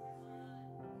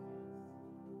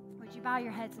 Would you bow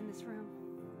your heads in this room?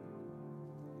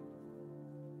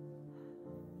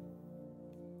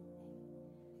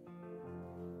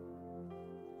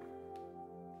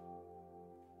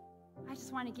 I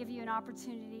just want to give you an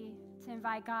opportunity to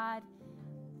invite God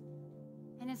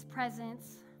and his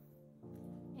presence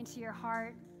into your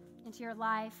heart, into your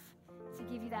life, to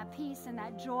give you that peace and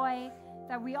that joy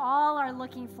that we all are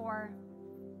looking for.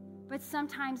 But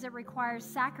sometimes it requires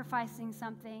sacrificing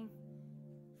something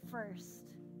first.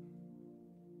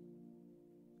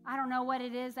 I don't know what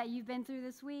it is that you've been through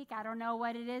this week. I don't know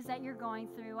what it is that you're going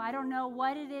through. I don't know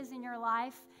what it is in your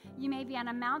life. You may be on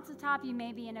a mountaintop, you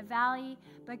may be in a valley,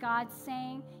 but God's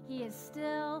saying he is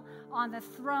still on the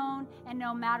throne, and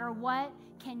no matter what,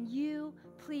 can you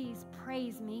please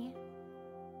praise me?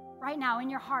 Right now in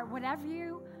your heart, whatever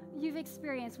you've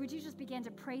experienced, would you just begin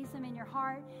to praise him in your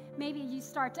heart? Maybe you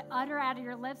start to utter out of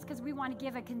your lips because we want to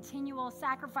give a continual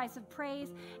sacrifice of praise,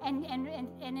 and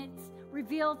it's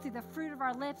revealed through the fruit of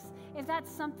our lips. If that's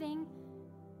something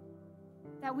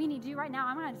that we need to do right now,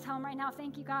 I'm going to tell him right now,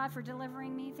 thank you, God, for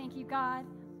delivering me. Thank you, God,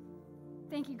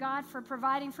 Thank you, God, for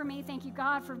providing for me. Thank you,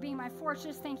 God, for being my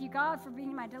fortress. Thank you, God, for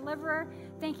being my deliverer.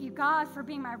 Thank you, God, for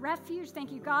being my refuge.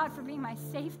 Thank you, God, for being my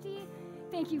safety.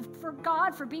 Thank you, for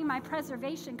God, for being my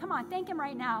preservation. Come on, thank him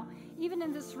right now, even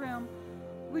in this room.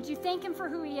 Would you thank him for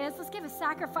who he is? Let's give a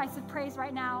sacrifice of praise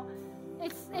right now.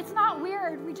 It's not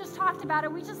weird. We just talked about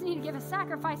it. We just need to give a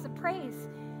sacrifice of praise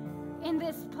in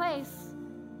this place.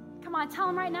 Come on, tell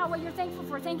him right now what you're thankful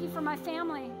for. Thank you for my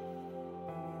family.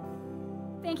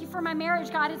 Thank you for my marriage,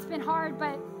 God. It's been hard,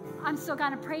 but I'm still going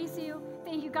to praise you.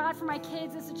 Thank you, God, for my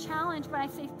kids. It's a challenge, but I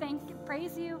say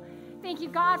praise you. Thank you,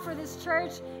 God, for this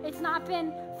church. It's not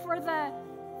been for the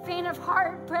faint of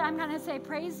heart, but I'm going to say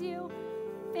praise you.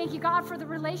 Thank you, God, for the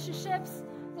relationships.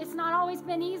 It's not always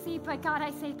been easy, but God,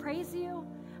 I say praise you.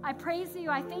 I praise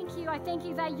you. I thank you. I thank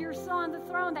you that you're still on the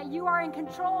throne, that you are in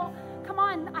control. Come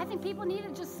on, I think people need to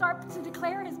just start to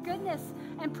declare his goodness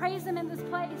and praise him in this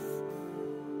place.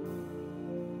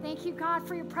 Thank you, God,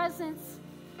 for your presence.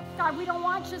 God, we don't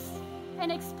want just an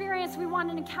experience, we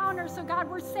want an encounter. So God,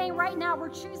 we're saying right now, we're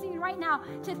choosing right now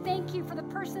to thank you for the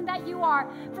person that you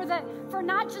are, for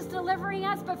not just delivering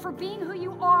us, but for being who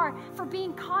you are, for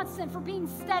being constant, for being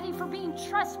steady, for being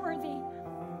trustworthy,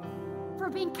 for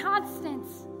being constant,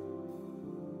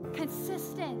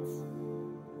 consistent.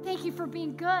 Thank you for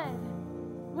being good.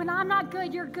 When I'm not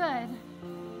good, you're good.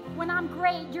 When I'm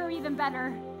great, you're even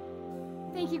better.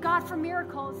 Thank you, God, for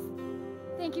miracles.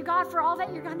 Thank you, God, for all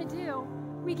that you're going to do.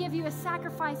 We give you a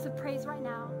sacrifice of praise right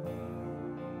now.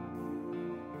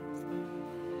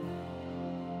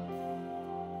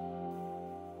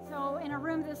 So in a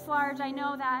room this large, I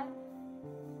know that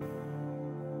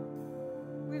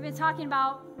we've been talking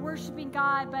about worshiping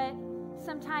God, but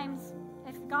sometimes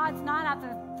if God's not at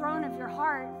the throne of your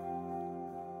heart,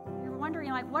 you're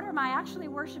wondering, like, what am I actually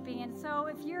worshiping? And so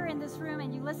if you're in this room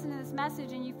and you listen to this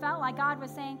message and you felt like God was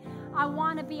saying, I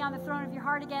want to be on the throne of your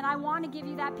heart again. I want to give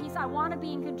you that peace. I want to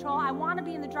be in control. I want to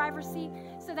be in the driver's seat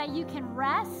so that you can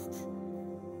rest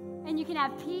and you can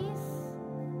have peace.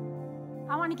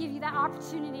 I want to give you that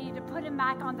opportunity to put him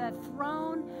back on the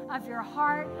throne of your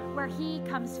heart where he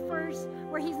comes first,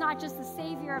 where he's not just the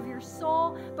savior of your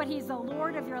soul, but he's the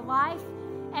Lord of your life.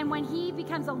 And when he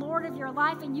becomes the Lord of your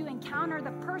life and you encounter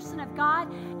the person of God,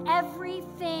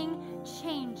 everything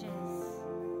changes.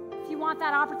 If you want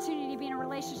that opportunity to be in a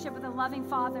relationship with a loving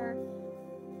Father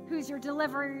who's your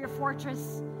deliverer, your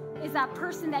fortress, is that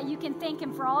person that you can thank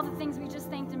him for all the things we just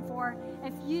thanked him for.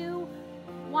 If you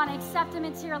want to accept him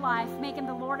into your life, make him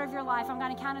the Lord of your life, I'm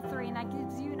going to count to 3, and that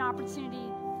gives you an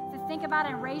opportunity to think about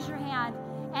it and raise your hand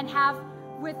and have,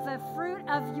 with the fruit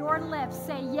of your lips,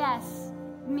 say, yes,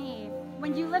 me.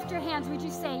 When you lift your hands, would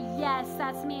you say, yes,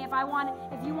 that's me? If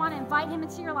you want to invite him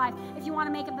into your life, if you want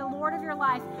to make him the Lord of your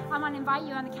life, I'm going to invite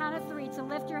you on the count of 3 to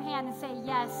lift your hand and say,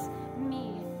 yes,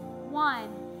 me. 1,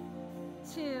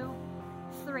 2,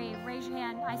 3. Raise your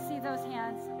hand. I see those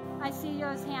hands. I see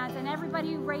those hands. And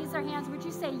everybody who raised their hands, would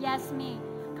you say, yes, me?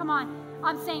 Come on.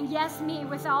 I'm saying yes, me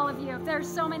with all of you. There's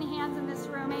so many hands in this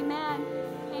room. Amen.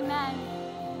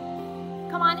 Amen.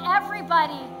 Come on,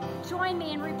 everybody, join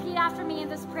me and repeat after me in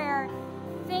this prayer.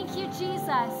 Thank you,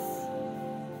 Jesus,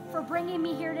 for bringing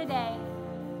me here today.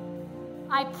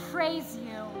 I praise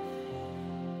you.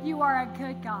 You are a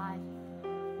good God.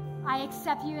 I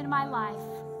accept you in my life.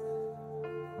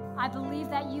 I believe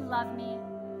that you love me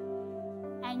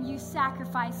and you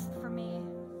sacrificed for me.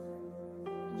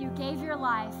 You gave your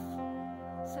life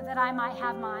so that I might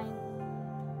have mine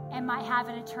and might have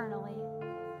it eternally.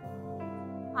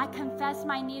 I confess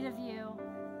my need of you.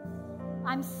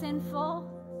 I'm sinful.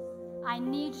 I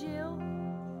need you,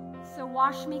 so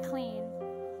wash me clean.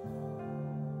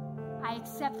 I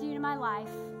accept you in my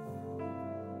life,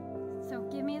 so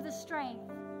give me the strength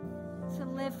to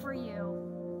live for you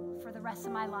for the rest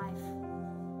of my life.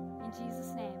 In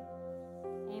Jesus' name,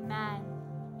 amen.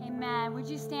 Amen. Would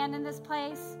you stand in this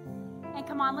place? And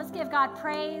come on, let's give God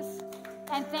praise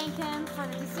and thank him for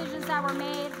the decisions that were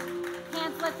made.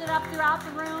 Hands lifted up throughout the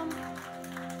room.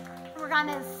 We're going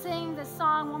to sing this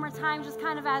song one more time, just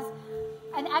kind of as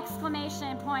an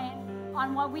exclamation point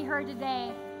on what we heard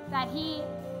today, that he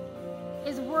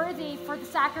is worthy for the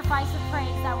sacrifice of praise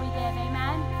that we give.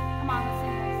 Amen? Come on, let's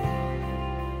sing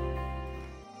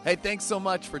this. Hey, thanks so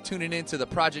much for tuning in to the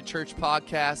Project Church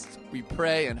podcast. We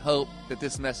pray and hope that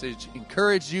this message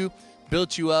encouraged you,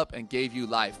 built you up, and gave you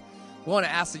life. We want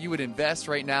to ask that you would invest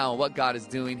right now in what God is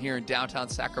doing here in downtown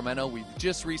Sacramento. We've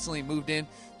just recently moved in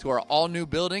to our all-new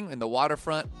building in the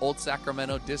waterfront, Old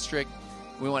Sacramento District.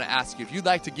 We want to ask you, if you'd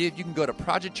like to give, you can go to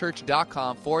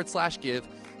projectchurch.com/give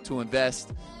to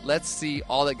invest. Let's see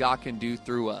all that God can do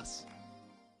through us.